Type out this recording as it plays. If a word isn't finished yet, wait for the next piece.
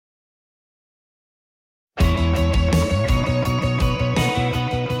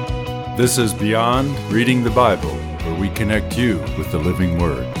This is Beyond Reading the Bible, where we connect you with the living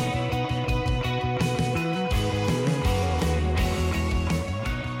Word.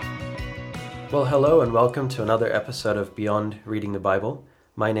 Well, hello and welcome to another episode of Beyond Reading the Bible.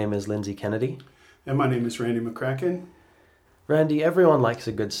 My name is Lindsay Kennedy. And my name is Randy McCracken. Randy, everyone likes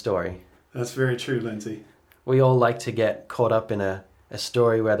a good story. That's very true, Lindsay. We all like to get caught up in a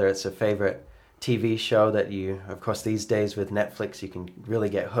story, whether it's a favorite TV show that you, of course, these days with Netflix, you can really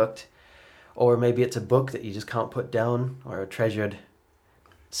get hooked. Or maybe it's a book that you just can't put down, or a treasured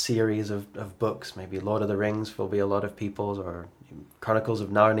series of books. Maybe Lord of the Rings will be a lot of people's, or Chronicles of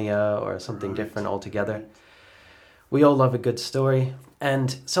Narnia, or something different altogether. Right. We all love a good story.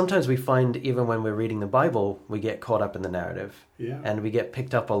 And sometimes we find, even when we're reading the Bible, we get caught up in the narrative. Yeah. And we get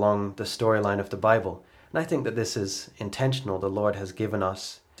picked up along the storyline of the Bible. And I think that this is intentional. The Lord has given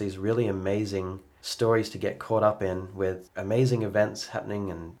us these really amazing stories to get caught up in, with amazing events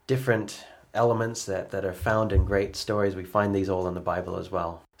happening and different elements that are found in great stories. We find these all in the Bible as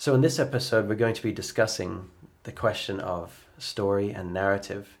well. So in this episode, we're going to be discussing the question of story and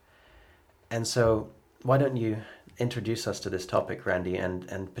narrative. And so why don't you introduce us to this topic, Randy,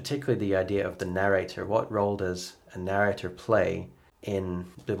 and particularly the idea of the narrator. What role does a narrator play in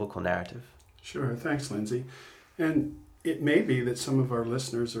biblical narrative? Sure, thanks, Lindsay. And it may be that some of our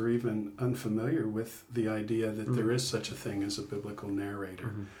listeners are even unfamiliar with the idea that there is such a thing as a biblical narrator.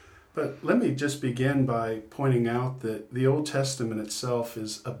 Mm-hmm. But let me just begin by pointing out that the Old Testament itself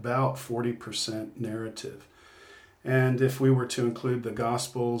is about 40% narrative. And if we were to include the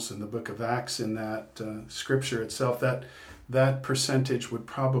Gospels and the book of Acts in that scripture itself, that percentage would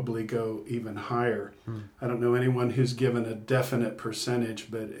probably go even higher. I don't know anyone who's given a definite percentage,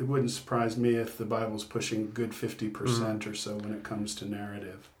 but it wouldn't surprise me if the Bible's pushing a good 50% or so when it comes to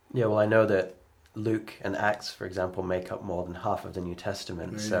narrative. Yeah, well, I know that Luke and Acts, for example, make up more than half of the New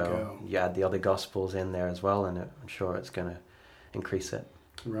Testament. So you add the other Gospels in there as well, and I'm sure it's going to increase it.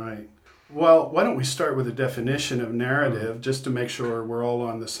 Right. Well, why don't we start with a definition of narrative, just to make sure we're all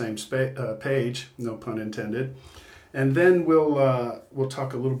on the same page, no pun intended. And then we'll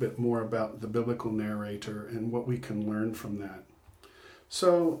talk a little bit more about the biblical narrator and what we can learn from that.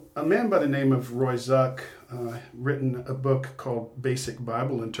 So a man by the name of Roy Zuck, written a book called Basic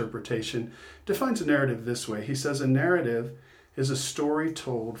Bible Interpretation, defines a narrative this way. He says a narrative is a story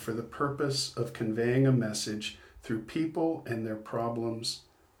told for the purpose of conveying a message through people and their problems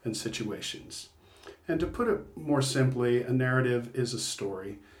and situations. And to put it more simply, a narrative is a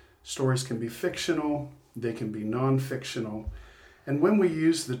story. Stories can be fictional, they can be non-fictional. And when we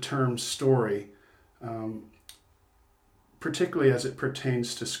use the term story, particularly as it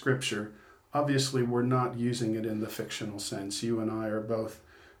pertains to Scripture, obviously we're not using it in the fictional sense. You and I are both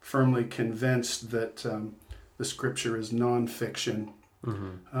firmly convinced that the Scripture is non-fiction,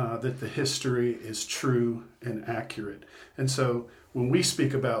 that the history is true and accurate. And so when we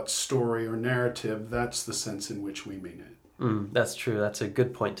speak about story or narrative, that's the sense in which we mean it. That's true. That's a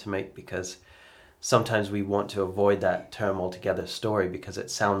good point to make, because sometimes we want to avoid that term altogether, story, because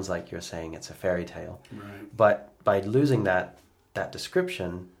it sounds like you're saying it's a fairy tale. Right. But by losing that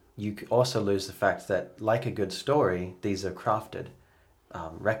description, you also lose the fact that, like a good story, these are crafted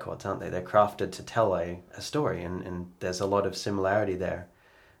records, aren't they? They're crafted to tell a story, and there's a lot of similarity there,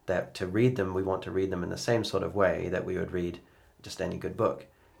 that to read them, we want to read them in the same sort of way that we would read just any good book.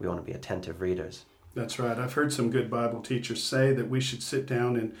 We want to be attentive readers. That's right. I've heard some good Bible teachers say that we should sit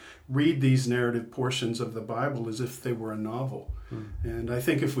down and read these narrative portions of the Bible as if they were a novel. And I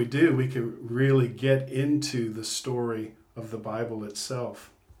think if we do, we can really get into the story of the Bible itself.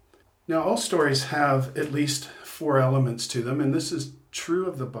 Now, all stories have at least 4 elements to them, and this is true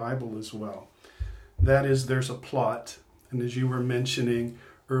of the Bible as well. That is, there's a plot, and as you were mentioning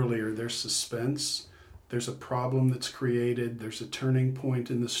earlier, there's suspense. There's a problem that's created. There's a turning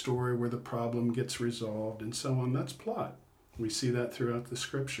point in the story where the problem gets resolved, and so on. That's plot. We see that throughout the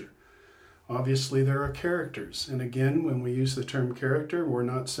Scripture. Obviously, there are characters. And again, when we use the term character, we're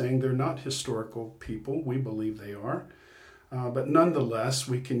not saying they're not historical people. We believe they are. But nonetheless,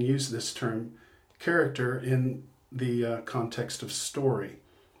 we can use this term character in the context of story.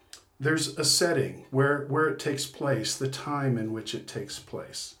 There's a setting where it takes place, the time in which it takes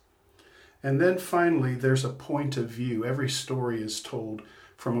place. And then finally, there's a point of view. Every story is told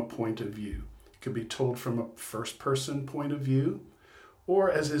from a point of view. It could be told from a first-person point of view,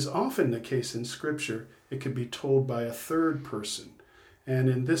 or, as is often the case in Scripture, it could be told by a third person. And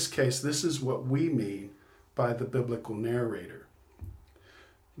in this case, this is what we mean by the biblical narrator.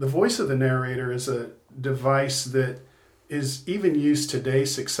 The voice of the narrator is a device that is even used today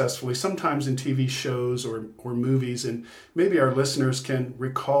successfully, sometimes in TV shows or movies. And maybe our listeners can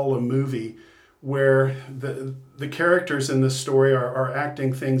recall a movie where the characters in the story are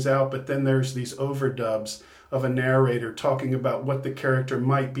acting things out, but then there's these overdubs of a narrator talking about what the character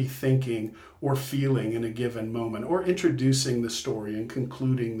might be thinking or feeling in a given moment, or introducing the story and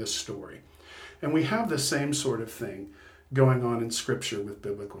concluding the story. And we have the same sort of thing going on in Scripture with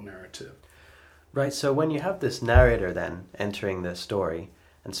biblical narrative. Right, so when you have this narrator then entering the story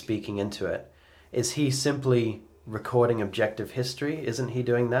and speaking into it, is he simply recording objective history? Isn't he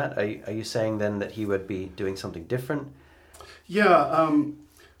doing that? Are you saying then that he would be doing something different? Yeah,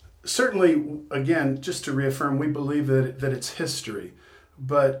 certainly, again, just to reaffirm, we believe that it's history,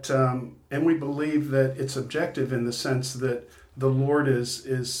 but and we believe that it's objective in the sense that the Lord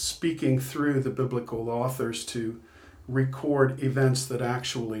is speaking through the biblical authors to record events that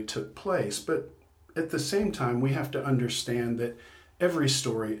actually took place. But at the same time, we have to understand that every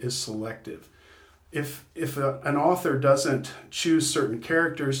story is selective. If an author doesn't choose certain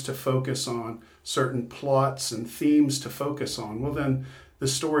characters to focus on, certain plots and themes to focus on, well then the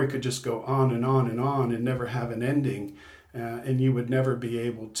story could just go on and on and on and never have an ending, and you would never be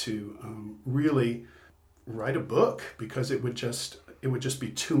able to really write a book, because it would just be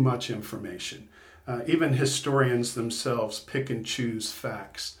too much information. Even historians themselves pick and choose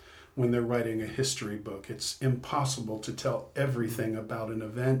facts when they're writing a history book. It's impossible to tell everything about an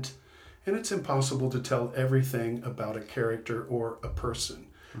event, and it's impossible to tell everything about a character or a person.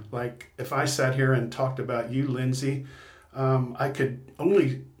 Mm-hmm. Like if I sat here and talked about you, Lindsay, I could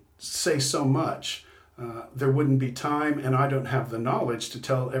only say so much. There wouldn't be time, and I don't have the knowledge to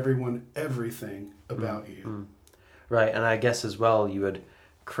tell everyone everything about you. Mm-hmm. Right, and I guess as well you would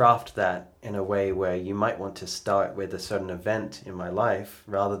craft that in a way where you might want to start with a certain event in my life,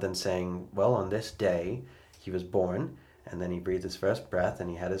 rather than saying, well, on this day he was born, and then he breathed his first breath, and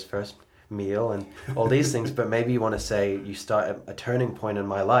he had his first meal, and all these things. But maybe you want to say you start at a turning point in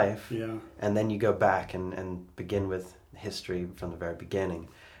my life, yeah, and then you go back and begin with history from the very beginning.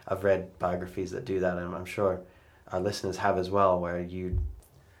 I've read biographies that do that, and I'm sure our listeners have as well, where you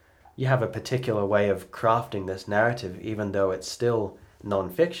have a particular way of crafting this narrative, even though it's still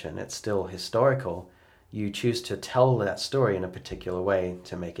non-fiction, it's still historical. You choose to tell that story in a particular way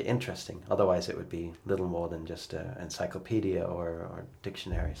to make it interesting. Otherwise it would be little more than just an encyclopedia or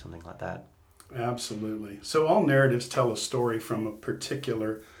dictionary, something like that. Absolutely. So all narratives tell a story from a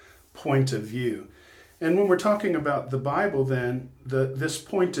particular point of view. And when we're talking about the Bible, then this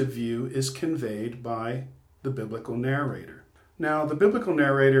point of view is conveyed by the biblical narrator. Now, the biblical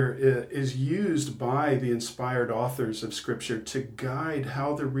narrator is used by the inspired authors of Scripture to guide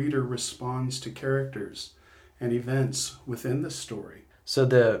how the reader responds to characters and events within the story. So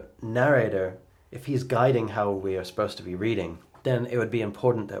the narrator, if he's guiding how we are supposed to be reading, then it would be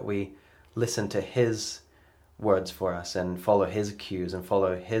important that we listen to his words for us and follow his cues and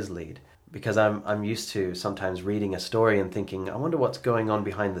follow his lead. Because I'm used to sometimes reading a story and thinking, I wonder what's going on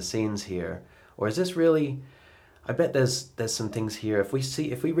behind the scenes here. Or is this really... I bet there's some things here.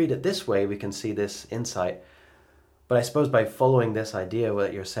 If we read it this way, we can see this insight. But I suppose by following this idea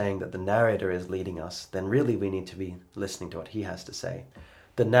that you're saying that the narrator is leading us, then really we need to be listening to what he has to say.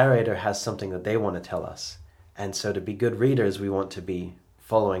 The narrator has something that they want to tell us. And so to be good readers, we want to be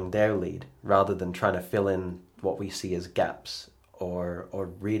following their lead rather than trying to fill in what we see as gaps or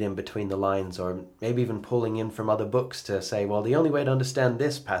read in between the lines, or maybe even pulling in from other books to say, well, the only way to understand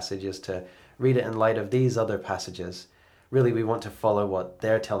this passage is to read it in light of these other passages. Really, we want to follow what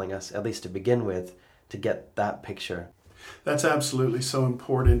they're telling us, at least to begin with, to get that picture. That's absolutely so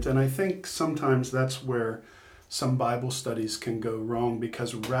important. And I think sometimes that's where some Bible studies can go wrong,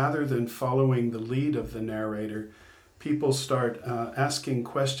 because rather than following the lead of the narrator, people start asking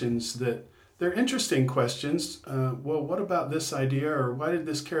questions that they're interesting questions. Well, what about this idea? Or why did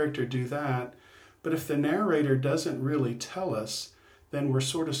this character do that? But if the narrator doesn't really tell us, then we're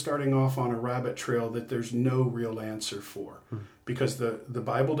sort of starting off on a rabbit trail that there's no real answer for, because the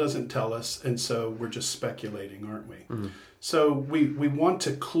Bible doesn't tell us, and so we're just speculating, aren't we? So we want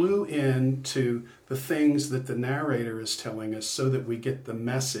to clue in to the things that the narrator is telling us so that we get the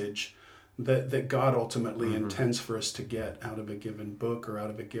message that God ultimately intends for us to get out of a given book or out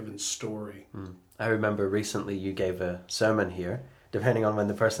of a given story. I remember recently you gave a sermon here, depending on when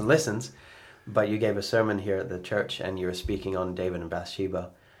the person listens, but you gave a sermon here at the church and you were speaking on David and Bathsheba.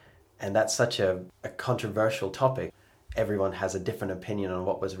 And that's such a controversial topic. Everyone has a different opinion on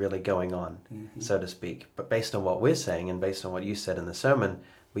what was really going on, so to speak. But based on what we're saying and based on what you said in the sermon,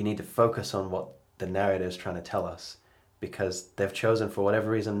 we need to focus on what the narrator is trying to tell us, because they've chosen for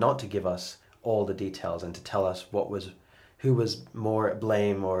whatever reason not to give us all the details and to tell us what was who was more at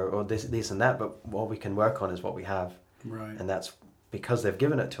blame or this and that, but what we can work on is what we have. Right. And that's because they've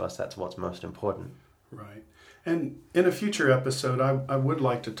given it to us, that's what's most important. Right. And in a future episode, I would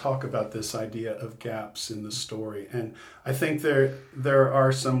like to talk about this idea of gaps in the story. And I think there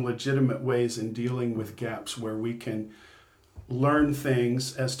are some legitimate ways in dealing with gaps where we can learn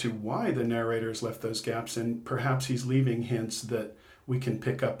things as to why the narrator's left those gaps, and perhaps he's leaving hints that we can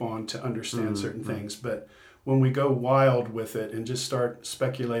pick up on to understand certain things. But when we go wild with it and just start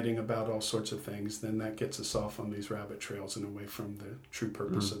speculating about all sorts of things, then that gets us off on these rabbit trails and away from the true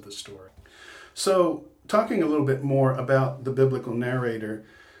purpose of the story. So, talking a little bit more about the biblical narrator,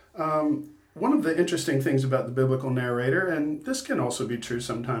 one of the interesting things about the biblical narrator, and this can also be true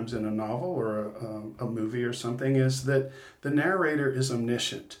sometimes in a novel or a movie or something, is that the narrator is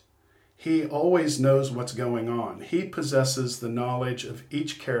omniscient. He always knows what's going on. He possesses the knowledge of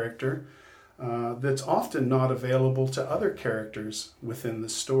each character that's often not available to other characters within the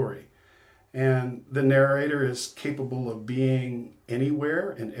story. And the narrator is capable of being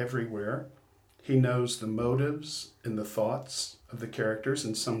anywhere and everywhere. He knows the motives and the thoughts of the characters,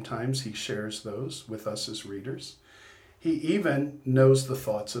 and sometimes he shares those with us as readers. He even knows the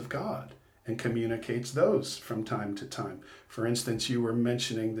thoughts of God and communicates those from time to time. For instance, you were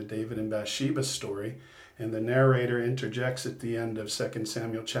mentioning the David and Bathsheba story, and the narrator interjects at the end of 2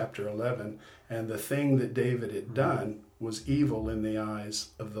 Samuel chapter 11, and the thing that David had done was evil in the eyes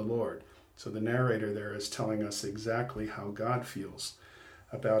of the Lord. So the narrator there is telling us exactly how God feels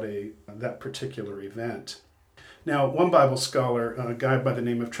about that particular event. Now, one Bible scholar, a guy by the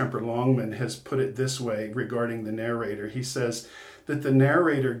name of Tremper Longman, has put it this way regarding the narrator. He says that the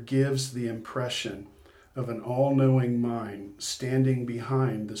narrator gives the impression of an all-knowing mind standing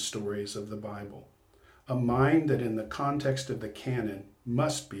behind the stories of the Bible, a mind that in the context of the canon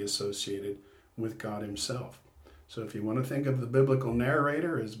must be associated with God himself. So if you want to think of the biblical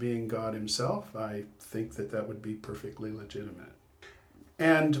narrator as being God himself, I think that would be perfectly legitimate.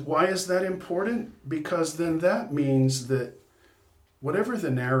 And why is that important? Because then that means that whatever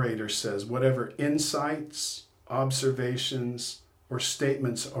the narrator says, whatever insights, observations, or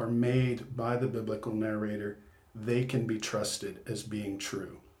statements are made by the biblical narrator, they can be trusted as being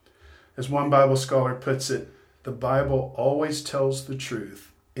true. As one Bible scholar puts it, the Bible always tells the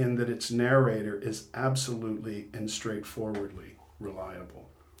truth in that its narrator is absolutely and straightforwardly reliable.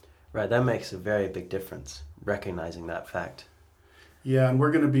 Right, that makes a very big difference, recognizing that fact. Yeah, and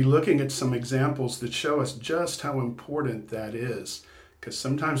we're going to be looking at some examples that show us just how important that is, because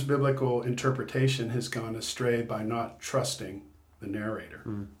sometimes biblical interpretation has gone astray by not trusting the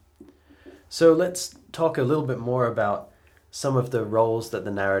narrator. So let's talk a little bit more about some of the roles that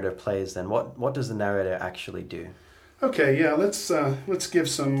the narrator plays then. What does the narrator actually do? Okay, yeah, let's give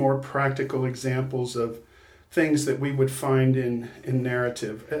some more practical examples of things that we would find in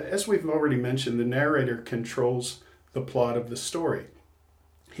narrative. As we've already mentioned, the narrator controls the plot of the story.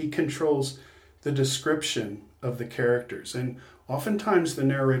 He controls the description of the characters. And oftentimes the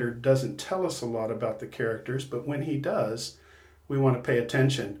narrator doesn't tell us a lot about the characters, but when he does, we want to pay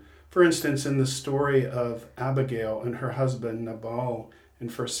attention. For instance, in the story of Abigail and her husband Nabal in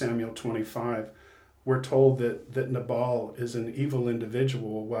 1 Samuel 25, we're told that Nabal is an evil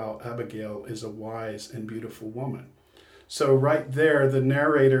individual while Abigail is a wise and beautiful woman. So right there, the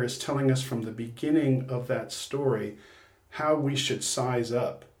narrator is telling us from the beginning of that story how we should size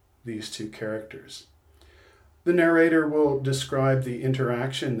up these two characters. The narrator will describe the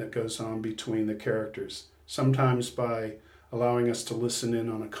interaction that goes on between the characters, sometimes by allowing us to listen in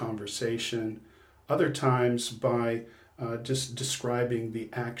on a conversation, other times by just describing the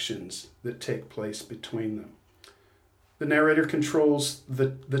actions that take place between them. The narrator controls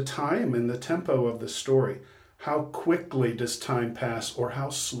the time and the tempo of the story. How quickly does time pass, or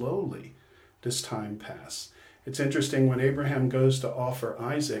how slowly does time pass? It's interesting, when Abraham goes to offer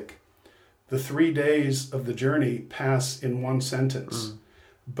Isaac, the 3 days of the journey pass in one sentence.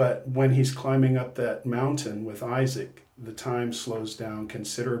 But when he's climbing up that mountain with Isaac, the time slows down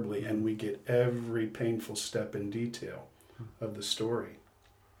considerably, and we get every painful step in detail of the story.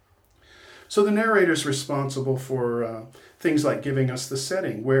 So the narrator is responsible for things like giving us the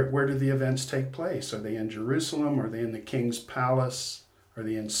setting. Where do the events take place? Are they in Jerusalem? Are they in the king's palace? Are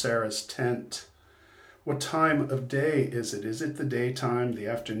they in Sarah's tent? What time of day is it? Is it the daytime, the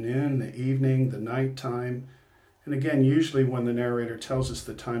afternoon, the evening, the nighttime? And again, usually when the narrator tells us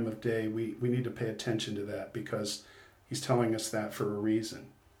the time of day, we need to pay attention to that, because he's telling us that for a reason.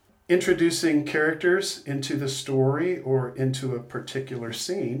 Introducing characters into the story or into a particular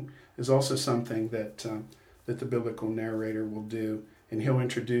scene is also something that the biblical narrator will do. And he'll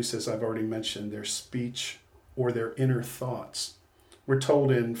introduce, as I've already mentioned, their speech or their inner thoughts. We're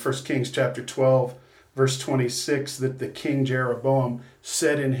told in 1 Kings chapter 12, verse 26, that the king Jeroboam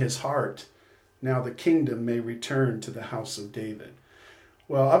said in his heart, "Now the kingdom may return to the house of David."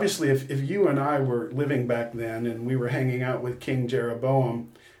 Well, obviously, if you and I were living back then and we were hanging out with King Jeroboam,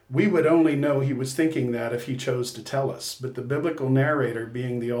 we would only know he was thinking that if he chose to tell us. But the biblical narrator,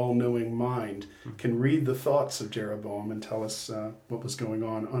 being the all-knowing mind, can read the thoughts of Jeroboam and tell us what was going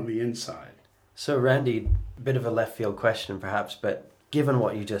on the inside. So, Randy, a bit of a left field question perhaps, but given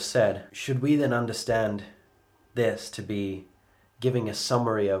what you just said, should we then understand this to be giving a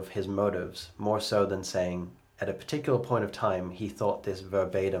summary of his motives, more so than saying, at a particular point of time, he thought this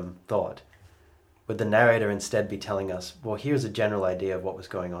verbatim thought? Would the narrator instead be telling us, well, here's a general idea of what was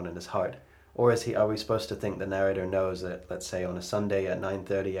going on in his heart? Or are we supposed to think the narrator knows that, let's say, on a Sunday at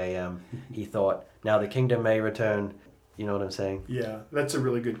 9:30 a.m., he thought, now the kingdom may return? You know what I'm saying? Yeah, that's a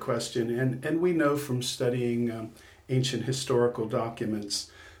really good question. And we know from studying ancient historical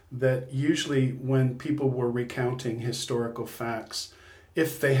documents that usually when people were recounting historical facts,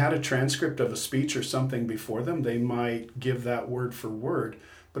 if they had a transcript of a speech or something before them, they might give that word for word.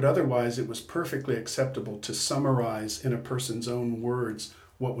 But otherwise, it was perfectly acceptable to summarize in a person's own words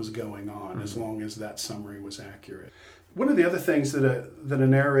what was going on, as long as that summary was accurate. One of the other things that a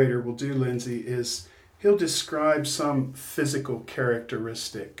narrator will do, Lindsay, is he'll describe some physical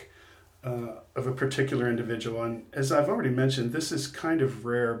characteristic of a particular individual. And as I've already mentioned, this is kind of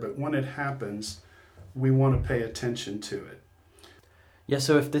rare, but when it happens, we want to pay attention to it. Yeah,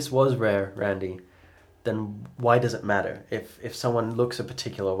 so if this was rare, Randy, then why does it matter? If someone looks a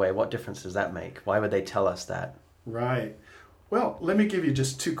particular way, what difference does that make? Why would they tell us that? Right. Well, let me give you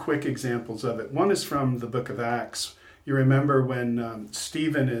just two quick examples of it. One is from the book of Acts. You remember when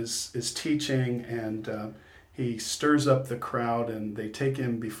Stephen is teaching and he stirs up the crowd and they take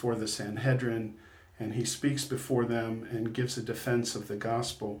him before the Sanhedrin and he speaks before them and gives a defense of the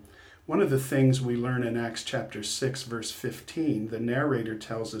gospel. One of the things we learn in Acts chapter 6, verse 15, the narrator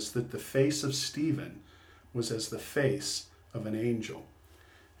tells us that the face of Stephen was as the face of an angel.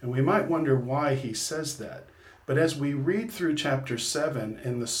 And we might wonder why he says that. But as we read through chapter 7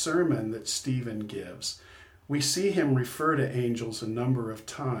 and the sermon that Stephen gives, we see him refer to angels a number of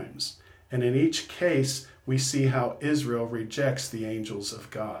times. And in each case, we see how Israel rejects the angels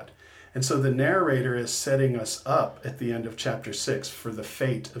of God. And so the narrator is setting us up at the end of chapter 6 for the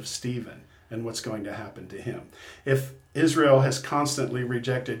fate of Stephen and what's going to happen to him. If Israel has constantly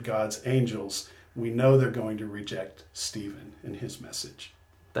rejected God's angels, we know they're going to reject Stephen and his message.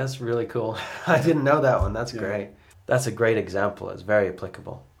 That's really cool. I didn't know that one. That's great. That's a great example. It's very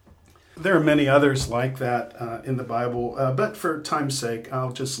applicable. There are many others like that in the Bible, but for time's sake,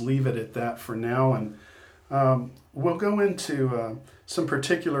 I'll just leave it at that for now. And we'll go into some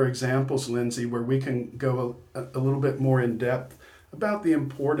particular examples, Lindsay, where we can go a little bit more in depth about the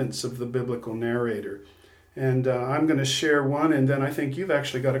importance of the biblical narrator. And I'm going to share one, and then I think you've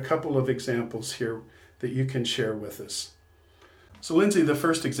actually got a couple of examples here that you can share with us. So, Lindsay, the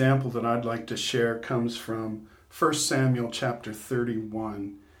first example that I'd like to share comes from 1 Samuel chapter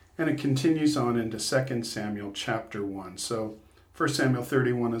 31, and it continues on into 2 Samuel chapter 1. So 1 Samuel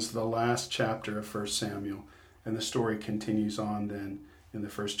 31 is the last chapter of 1 Samuel, and the story continues on then in the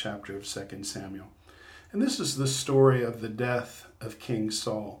first chapter of 2 Samuel. And this is the story of the death of King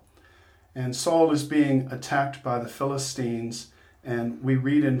Saul. And Saul is being attacked by the Philistines, and we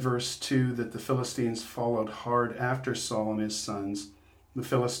read in verse 2 that the Philistines followed hard after Saul and his sons. The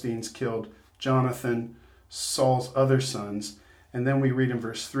Philistines killed Jonathan, Saul's other sons, and then we read in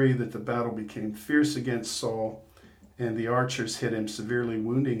verse 3 that the battle became fierce against Saul, and the archers hit him, severely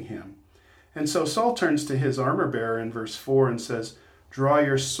wounding him. And so Saul turns to his armor bearer in verse 4 and says, "Draw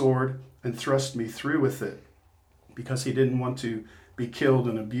your sword and thrust me through with it," because he didn't want to be killed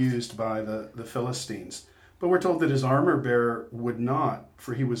and abused by the Philistines. But we're told that his armor bearer would not,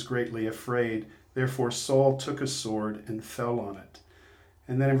 for he was greatly afraid. Therefore Saul took a sword and fell on it.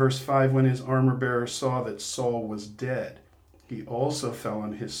 And then in verse 5, when his armor bearer saw that Saul was dead, he also fell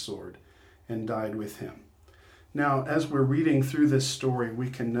on his sword and died with him. Now, as we're reading through this story, we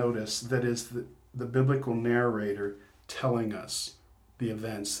can notice that is the biblical narrator telling us the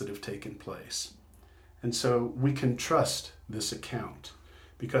events that have taken place. And so we can trust this account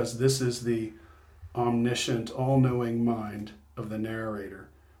because this is the omniscient, all-knowing mind of the narrator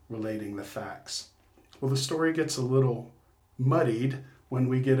relating the facts. Well, the story gets a little muddied when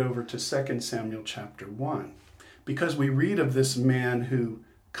we get over to 2 Samuel chapter 1, because we read of this man who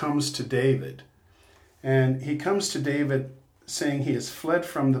comes to David, and he comes to David saying he has fled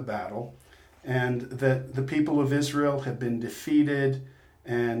from the battle and that the people of Israel have been defeated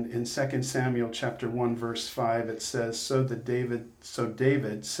And in 2 Samuel chapter 1, verse 5, it says, So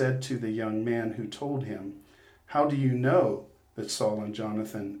David said to the young man who told him, How do you know that Saul and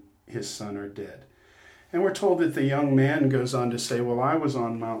Jonathan, his son, are dead? And we're told that the young man goes on to say, Well, I was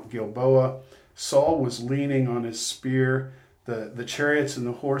on Mount Gilboa. Saul was leaning on his spear. The chariots and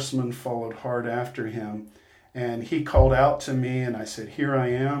the horsemen followed hard after him. And he called out to me, and I said, Here I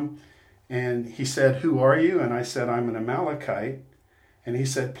am. And he said, Who are you? And I said, I'm an Amalekite. And he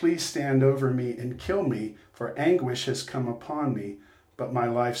said, Please stand over me and kill me, for anguish has come upon me, but my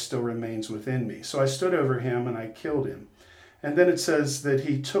life still remains within me. So I stood over him and I killed him. And then it says that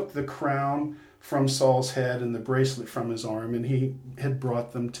he took the crown from Saul's head and the bracelet from his arm, and he had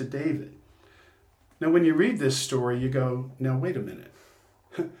brought them to David. Now, when you read this story, you go, now, wait a minute.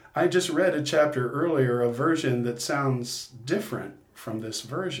 I just read a chapter earlier, a version that sounds different from this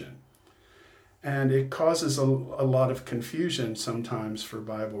version. And it causes a lot of confusion sometimes for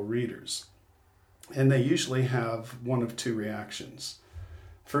Bible readers. And they usually have one of two reactions.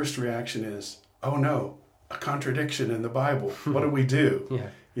 First reaction is, oh no, a contradiction in the Bible. What do we do?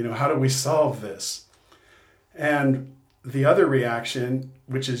 How do we solve this? And the other reaction,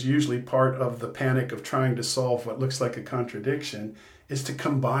 which is usually part of the panic of trying to solve what looks like a contradiction, is to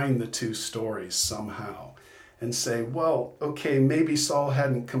combine the two stories somehow and say, well, okay, maybe Saul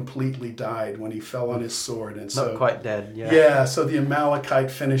hadn't completely died when he fell on his sword. And so, not quite dead, so the Amalekite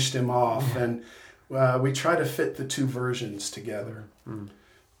finished him off. And we try to fit the two versions together.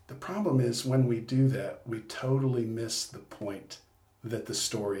 The problem is when we do that, we totally miss the point that the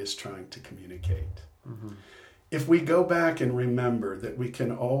story is trying to communicate. If we go back and remember that we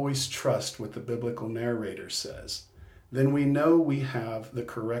can always trust what the biblical narrator says, then we know we have the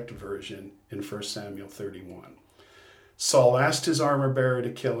correct version in 1 Samuel 31. Saul asked his armor bearer to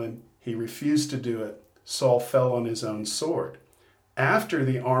kill him. He refused to do it. Saul fell on his own sword. After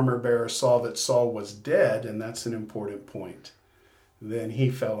the armor bearer saw that Saul was dead, and that's an important point, then he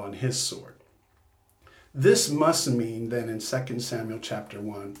fell on his sword. This must mean then in 2 Samuel chapter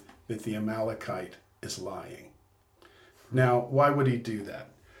 1 that the Amalekite is lying. Now, why would he do that?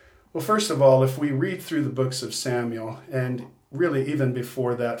 Well, first of all, if we read through the books of Samuel, and really even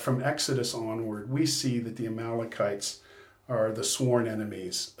before that, from Exodus onward, we see that the Amalekites are the sworn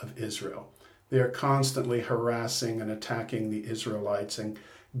enemies of Israel. They are constantly harassing and attacking the Israelites, and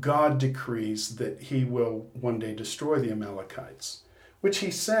God decrees that he will one day destroy the Amalekites, which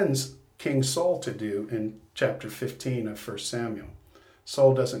he sends King Saul to do in chapter 15 of 1 Samuel.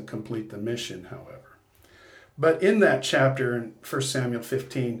 Saul doesn't complete the mission, however. But in that chapter, in 1 Samuel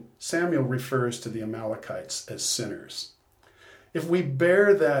 15, Samuel refers to the Amalekites as sinners. If we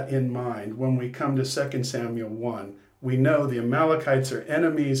bear that in mind, when we come to 2 Samuel 1, we know the Amalekites are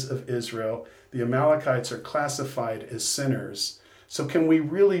enemies of Israel. The Amalekites are classified as sinners. So can we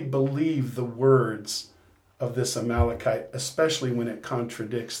really believe the words of this Amalekite, especially when it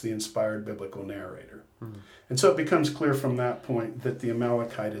contradicts the inspired biblical narrator? And so it becomes clear from that point that the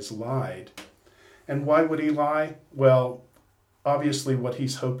Amalekite has lied. And why would he lie? Well, obviously what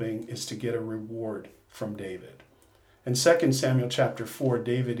he's hoping is to get a reward from David. In 2 Samuel chapter 4,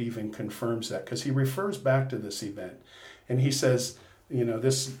 David even confirms that because he refers back to this event. And he says,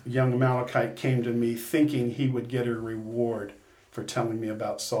 this young Amalekite came to me thinking he would get a reward for telling me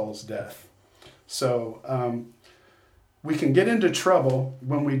about Saul's death. So we can get into trouble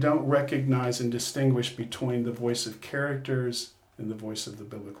when we don't recognize and distinguish between the voice of characters and the voice of the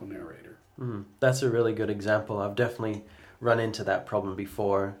biblical narrator. That's a really good example. I've definitely run into that problem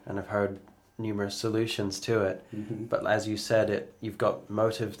before, and I've heard numerous solutions to it. But as you said, you've got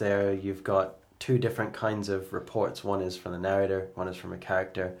motive there. You've got two different kinds of reports. One is from the narrator, one is from a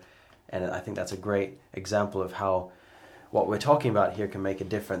character. And I think that's a great example of how what we're talking about here can make a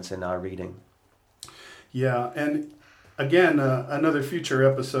difference in our reading. Yeah, and again, another future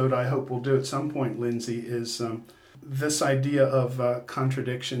episode I hope we'll do at some point, Lindsay, is this idea of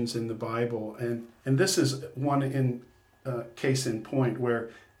contradictions in the Bible. And this is one case in point where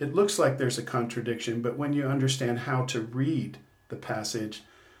it looks like there's a contradiction, but when you understand how to read the passage,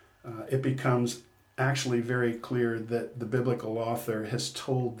 it becomes actually very clear that the biblical author has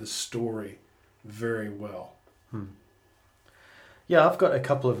told the story very well. Yeah, I've got a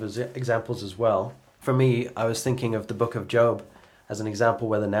couple of examples as well. For me, I was thinking of the book of Job as an example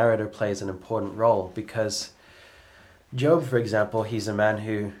where the narrator plays an important role, because Job, for example, he's a man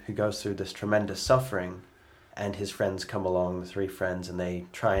who goes through this tremendous suffering, and his friends come along, the three friends, and they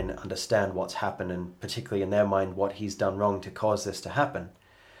try and understand what's happened, and particularly in their mind, what he's done wrong to cause this to happen.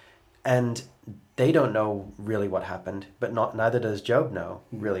 And they don't know really what happened, but neither does Job know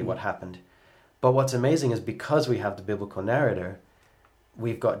really what happened. But what's amazing is because we have the biblical narrator,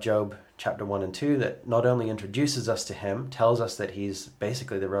 we've got Job chapter 1 and 2 that not only introduces us to him, tells us that he's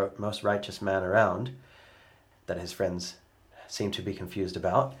basically the most righteous man around, that his friends seem to be confused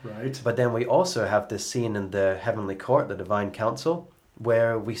about. Right. But then we also have this scene in the heavenly court, the divine council,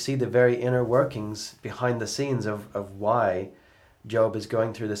 where we see the very inner workings behind the scenes of why Job is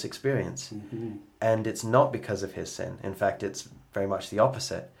going through this experience. Mm-hmm. And it's not because of his sin. In fact, it's very much the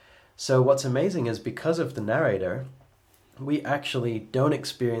opposite. So what's amazing is because of the narrator, we actually don't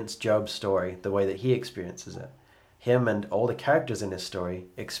experience Job's story the way that he experiences it. Him and all the characters in his story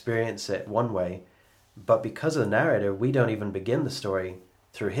experience it one way, but because of the narrator, we don't even begin the story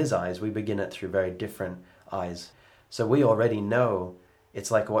through his eyes. We begin it through very different eyes. So we already know,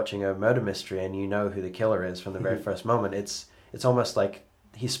 it's like watching a murder mystery and you know who the killer is from the very first moment. It's almost like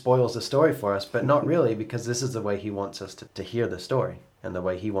he spoils the story for us, but not really, because this is the way he wants us to hear the story and the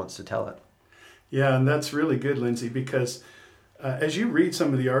way he wants to tell it. Yeah, and that's really good, Lindsay, because as you read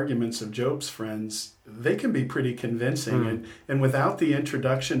some of the arguments of Job's friends, they can be pretty convincing. And without the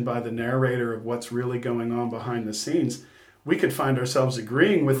introduction by the narrator of what's really going on behind the scenes, we could find ourselves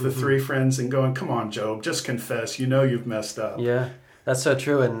agreeing with the three friends and going, come on, Job, just confess. You know you've messed up. Yeah, that's so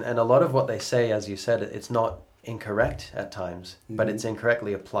true. And a lot of what they say, as you said, it's not incorrect at times, but it's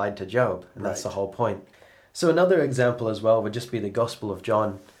incorrectly applied to Job. And that's the whole point. So another example as well would just be the Gospel of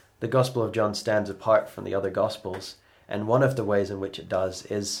John. The Gospel of John stands apart from the other Gospels. And one of the ways in which it does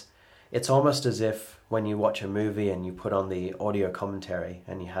is it's almost as if when you watch a movie and you put on the audio commentary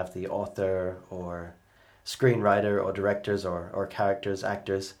and you have the author or screenwriter or directors or characters,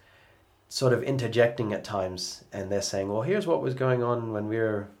 actors, sort of interjecting at times, and they're saying, well, here's what was going on when we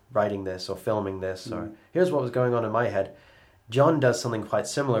were writing this or filming this, or here's what was going on in my head. John does something quite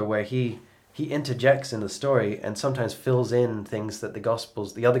similar where he interjects in the story and sometimes fills in things that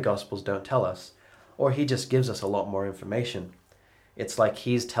the other Gospels don't tell us. Or he just gives us a lot more information. It's like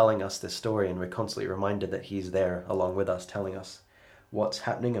he's telling us this story and we're constantly reminded that he's there along with us, telling us what's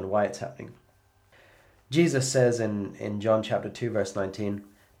happening and why it's happening. Jesus says in John chapter 2 verse 19,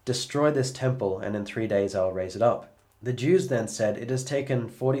 "Destroy this temple and in 3 days I'll raise it up." The Jews then said, "It has taken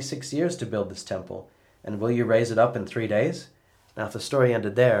 46 years to build this temple, and will you raise it up in 3 days?" Now if the story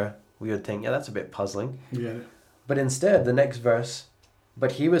ended there, we would think, yeah, that's a bit puzzling. Yeah. But instead, the next verse,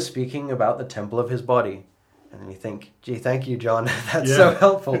 "But he was speaking about the temple of his body." And then you think, gee, thank you, John. That's so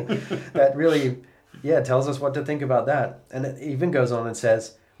helpful. That really, tells us what to think about that. And it even goes on and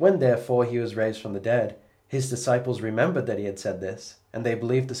says, "When therefore he was raised from the dead, his disciples remembered that he had said this, and they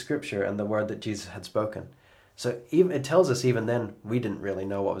believed the scripture and the word that Jesus had spoken." So even it tells us even then we didn't really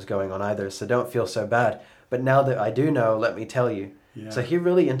know what was going on either, so don't feel so bad. But now that I do know, let me tell you. Yeah. So he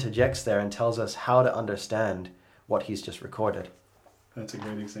really interjects there and tells us how to understand what he's just recorded. That's a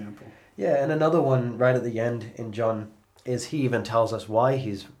great example. Yeah, and another one right at the end in John is he even tells us why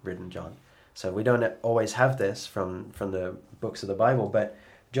he's written John. So we don't always have this from the books of the Bible, but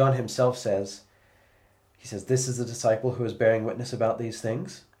John himself says, "This is the disciple who is bearing witness about these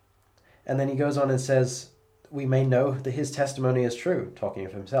things." And then he goes on and says, "We may know that his testimony is true," talking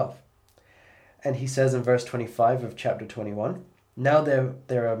of himself. And he says in verse 25 of chapter 21, "Now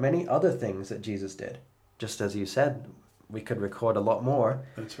there are many other things that Jesus did." Just as you said, we could record a lot more.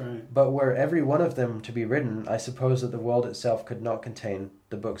 That's right. "But were every one of them to be written, I suppose that the world itself could not contain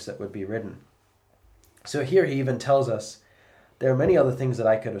the books that would be written." So here he even tells us, there are many other things that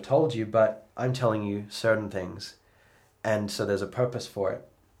I could have told you, but I'm telling you certain things. And so there's a purpose for it.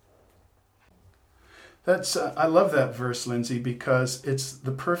 I love that verse, Lindsay, because it's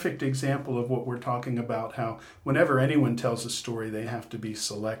the perfect example of what we're talking about, how whenever anyone tells a story, they have to be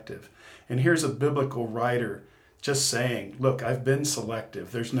selective. And here's a biblical writer just saying, look, I've been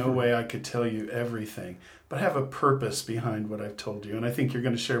selective. There's no way I could tell you everything, but I have a purpose behind what I've told you. And I think you're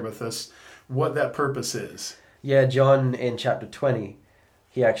going to share with us what that purpose is. Yeah, John in chapter 20,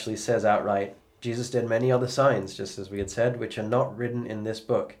 he actually says outright, Jesus did many other signs, just as we had said, which are not written in this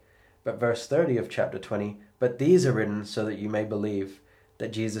book. But verse 30 of chapter 20, "But these are written so that you may believe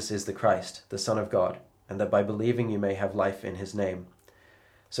that Jesus is the Christ, the Son of God, and that by believing you may have life in his name."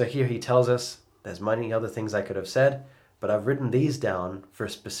 So here he tells us, there's many other things I could have said, but I've written these down for a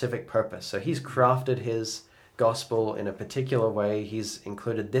specific purpose. So he's crafted his gospel in a particular way. He's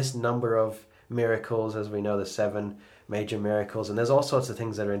included this number of miracles, as we know, the 7 major miracles. And there's all sorts of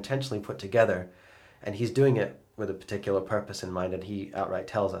things that are intentionally put together. And he's doing it with a particular purpose in mind, and he outright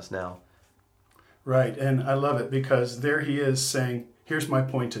tells us now. Right, and I love it because there he is saying, here's my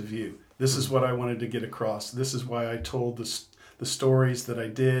point of view. This is what I wanted to get across. This is why I told the stories that I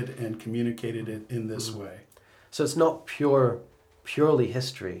did and communicated it in this way. So it's not purely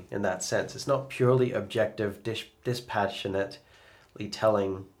history in that sense. It's not purely objective, dispassionate, explicitly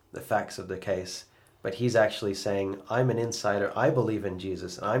telling the facts of the case, but he's actually saying, I'm an insider, I believe in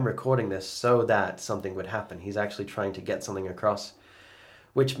Jesus, and I'm recording this so that something would happen. He's actually trying to get something across,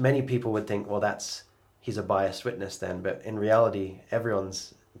 which many people would think, well, he's a biased witness then, but in reality,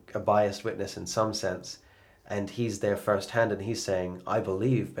 everyone's a biased witness in some sense, and he's there firsthand, and he's saying, I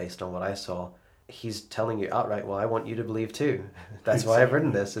believe based on what I saw. He's telling you outright, well, I want you to believe too. That's why I've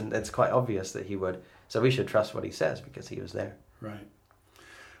written this, and it's quite obvious that he would. So we should trust what he says because he was there. Right.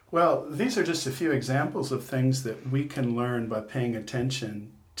 Well, these are just a few examples of things that we can learn by paying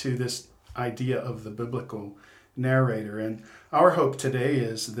attention to this idea of the biblical narrator. And our hope today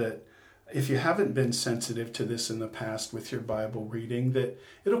is that if you haven't been sensitive to this in the past with your Bible reading, that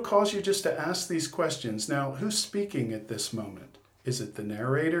it'll cause you just to ask these questions. Now, who's speaking at this moment? Is it the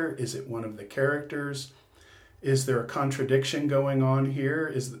narrator? Is it one of the characters? Is there a contradiction going on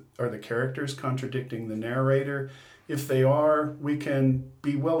here? Are the characters contradicting the narrator? If they are, we can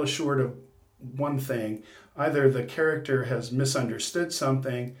be well assured of one thing. Either the character has misunderstood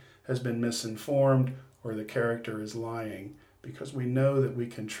something, has been misinformed, or the character is lying, because we know that we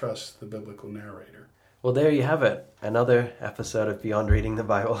can trust the biblical narrator. Well, there you have it. Another episode of Beyond Reading the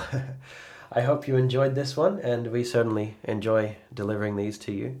Bible. I hope you enjoyed this one, and we certainly enjoy delivering these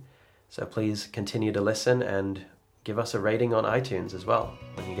to you. So please continue to listen and give us a rating on iTunes as well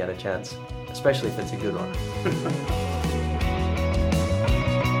when you get a chance, especially if it's a good one.